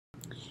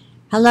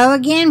Hello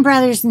again,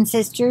 brothers and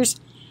sisters.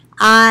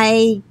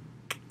 I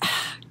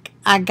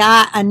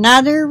got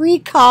another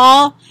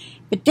recall,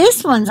 but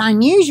this one's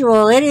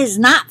unusual. It is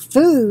not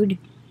food.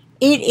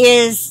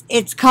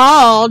 It's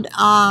called,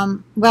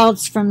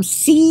 it's from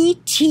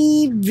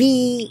CTV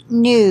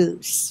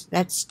News.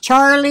 That's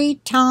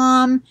Charlie,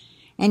 Tom,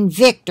 and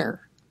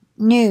Victor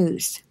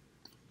News.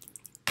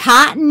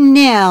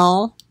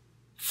 Cottonelle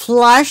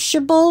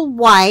Flushable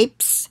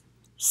Wipes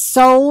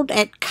sold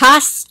at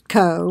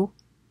Costco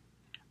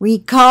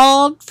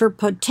recalled for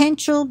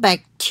potential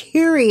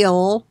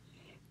bacterial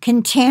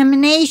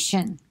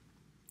contamination.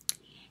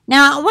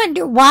 Now, I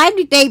wonder, why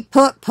did they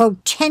put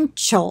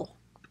potential?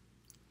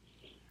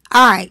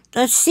 All right,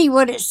 let's see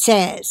what it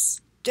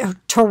says.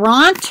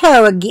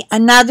 Toronto, again,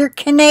 another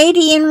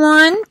Canadian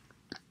one.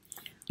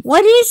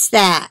 What is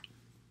that?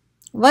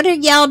 What are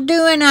y'all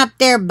doing up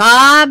there,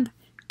 Bob?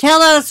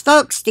 Tell those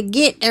folks to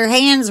get their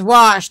hands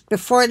washed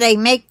before they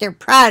make their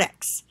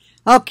products.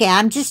 Okay,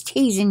 I'm just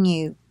teasing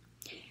you.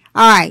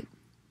 All right.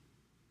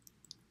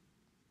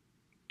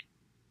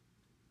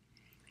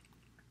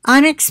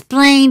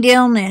 Unexplained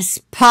illness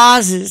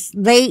pauses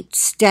late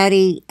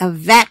study of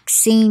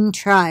vaccine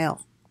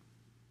trial.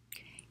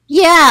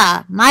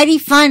 Yeah, mighty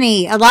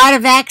funny. A lot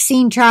of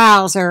vaccine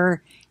trials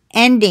are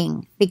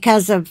ending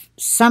because of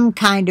some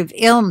kind of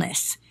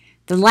illness.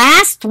 The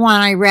last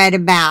one I read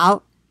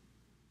about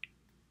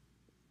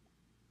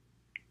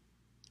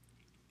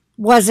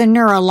was a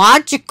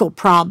neurological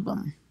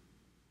problem.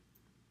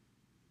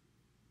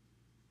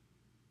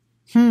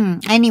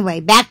 Anyway,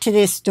 back to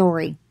this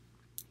story.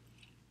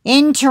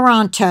 In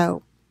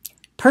Toronto,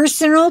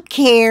 personal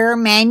care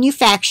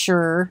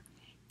manufacturer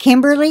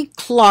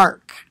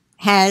Kimberly-Clark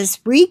has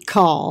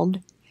recalled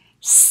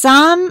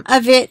some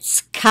of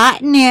its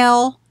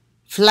Cottonelle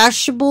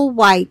Flushable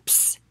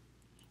Wipes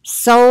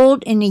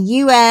sold in the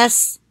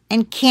U.S.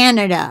 and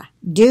Canada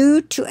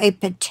due to a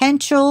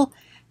potential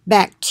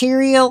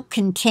bacterial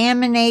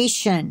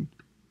contamination.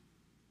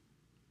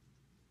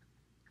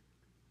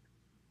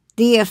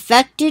 The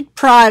affected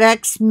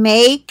products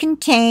may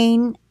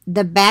contain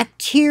the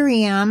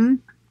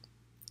bacterium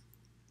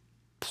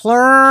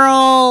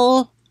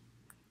Pluralibacter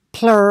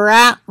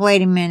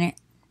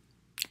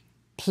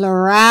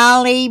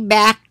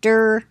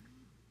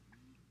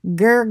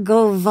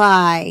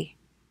gergovii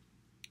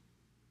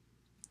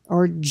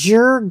or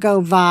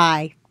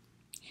gergovii.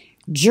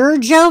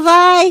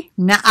 Gergovii?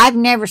 No, I've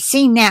never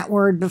seen that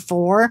word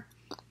before.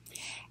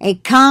 A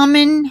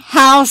common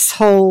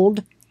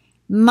household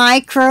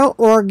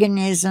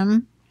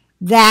microorganism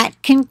that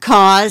can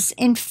cause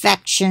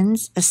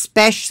infections,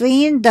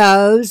 especially in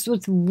those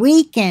with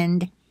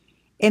weakened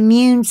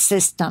immune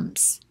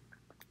systems.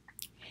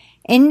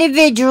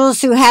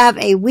 Individuals who have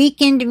a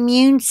weakened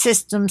immune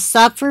system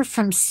suffer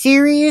from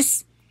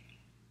serious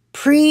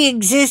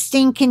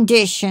pre-existing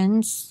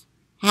conditions,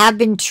 have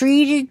been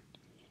treated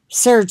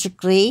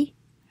surgically,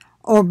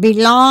 or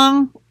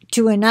belong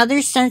to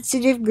another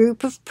sensitive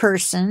group of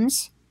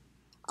persons,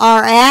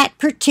 are at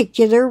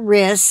particular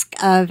risk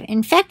of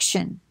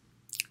infection.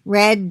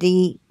 Read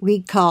the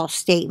recall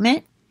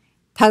statement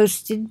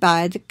posted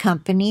by the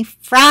company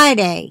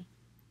Friday.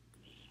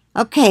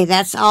 Okay,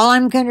 that's all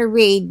I'm going to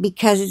read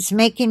because it's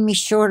making me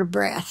short of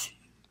breath.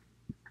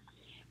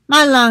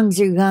 My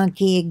lungs are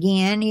gunky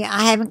again.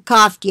 I haven't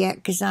coughed yet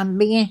because I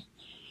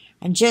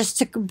just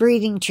took a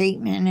breathing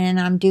treatment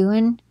and I'm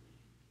doing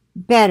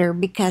better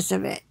because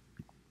of it.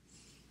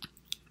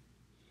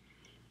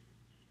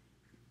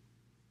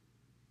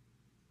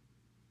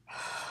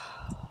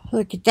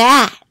 Look at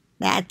that.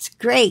 That's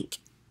great.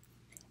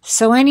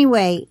 So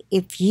anyway,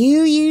 if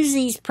you use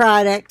these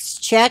products,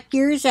 check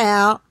yours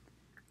out.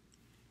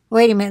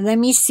 Wait a minute. Let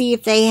me see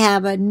if they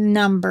have a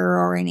number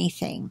or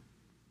anything.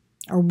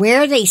 Or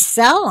where they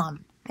sell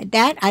them. I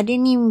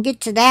didn't even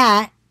get to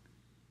that.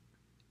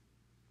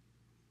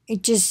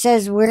 It just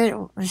says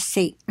where. Let's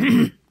see.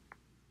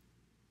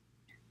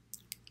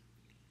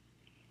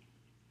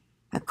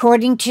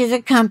 According to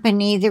the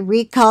company, the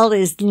recall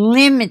is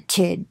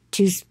limited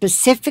to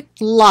specific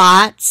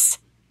lots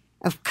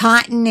of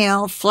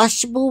Cottonelle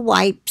Flushable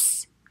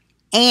Wipes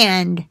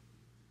and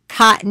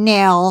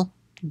Cottonelle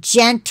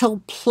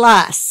Gentle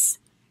Plus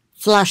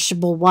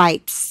Flushable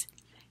Wipes,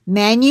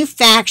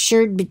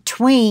 manufactured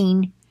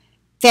between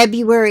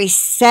February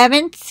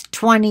 7th,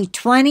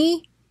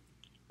 2020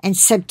 and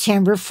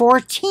September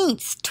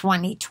 14th,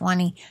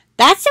 2020.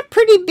 That's a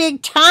pretty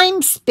big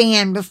time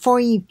span before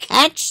you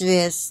catch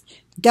this.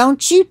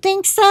 Don't you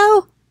think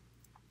so?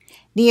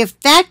 The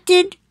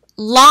affected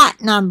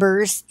lot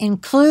numbers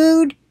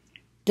include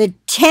the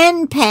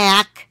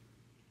 10-pack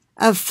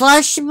of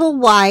flushable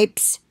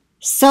wipes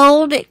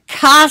sold at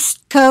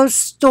Costco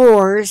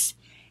stores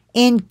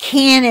in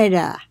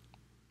Canada.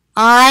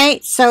 All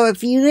right, so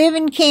if you live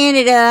in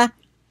Canada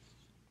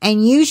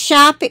and you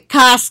shop at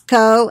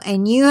Costco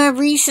and you have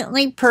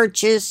recently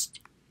purchased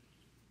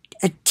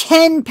a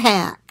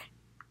 10-pack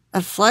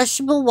of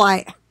flushable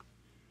wipes,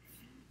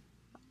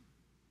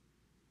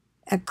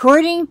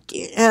 according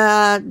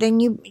to, then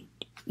you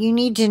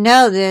need to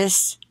know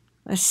this.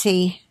 Let's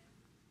see.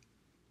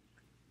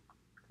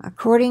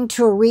 According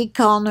to a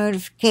recall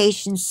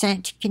notification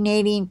sent to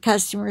Canadian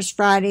customers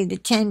Friday, the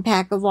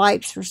 10-pack of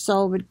wipes were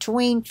sold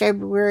between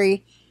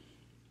February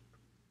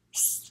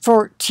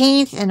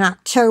 14th and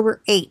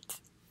October 8th.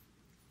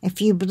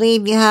 If you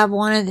believe you have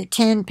one of the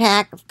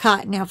 10-pack of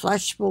Cottonelle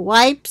Flushable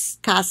Wipes,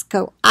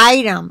 Costco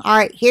Item. All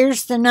right,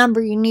 here's the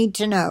number you need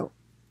to know.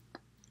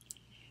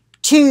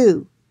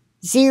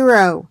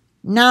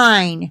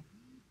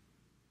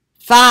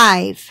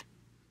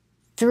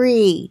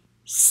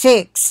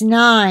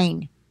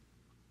 2095369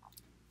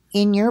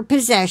 in your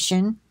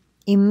possession.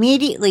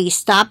 Immediately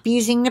stop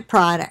using the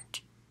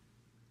product,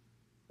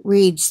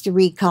 reads the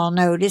recall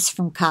notice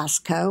from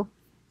Costco.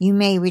 You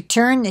may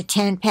return the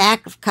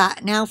 10-pack of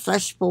Cottonelle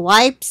Flushable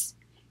Wipes.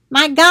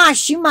 My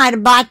gosh, you might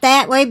have bought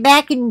that way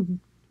back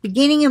in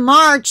beginning of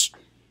March,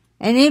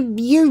 and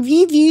you've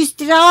used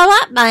it all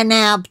up by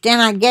now. But then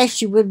I guess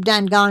you would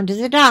have gone to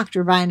the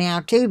doctor by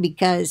now too,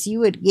 because you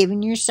would have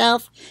given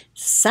yourself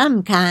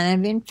some kind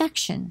of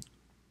infection.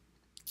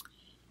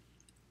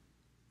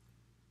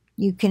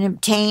 You can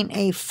obtain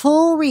a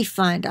full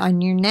refund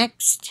on your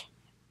next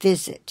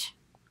visit.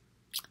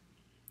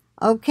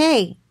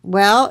 Okay,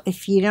 well,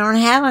 if you don't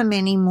have them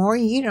anymore,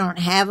 you don't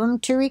have them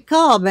to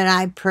recall. But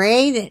I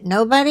pray that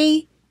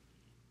nobody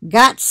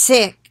got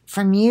sick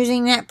from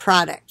using that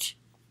product.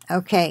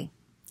 Okay.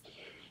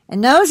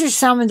 And those are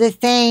some of the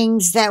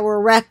things that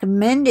were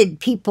recommended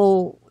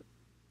people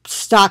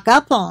stock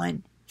up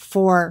on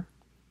for,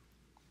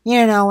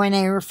 when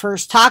they were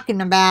first talking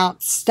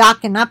about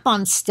stocking up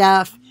on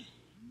stuff,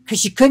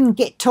 because you couldn't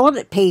get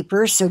toilet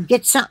paper, so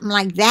get something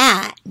like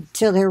that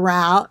until they're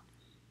out.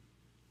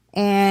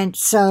 And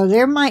so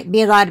there might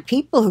be a lot of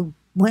people who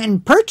went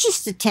and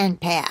purchased a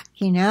 10-pack,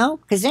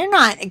 because they're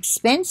not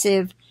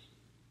expensive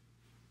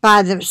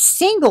by the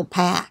single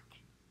pack,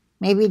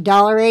 maybe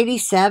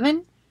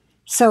 $1.87.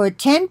 So a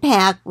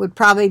 10-pack would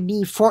probably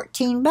be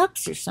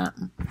 $14 or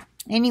something.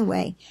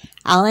 Anyway,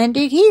 I'll end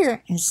it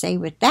here and say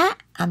with that,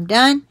 I'm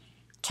done.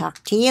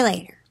 Talk to you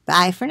later.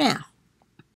 Bye for now.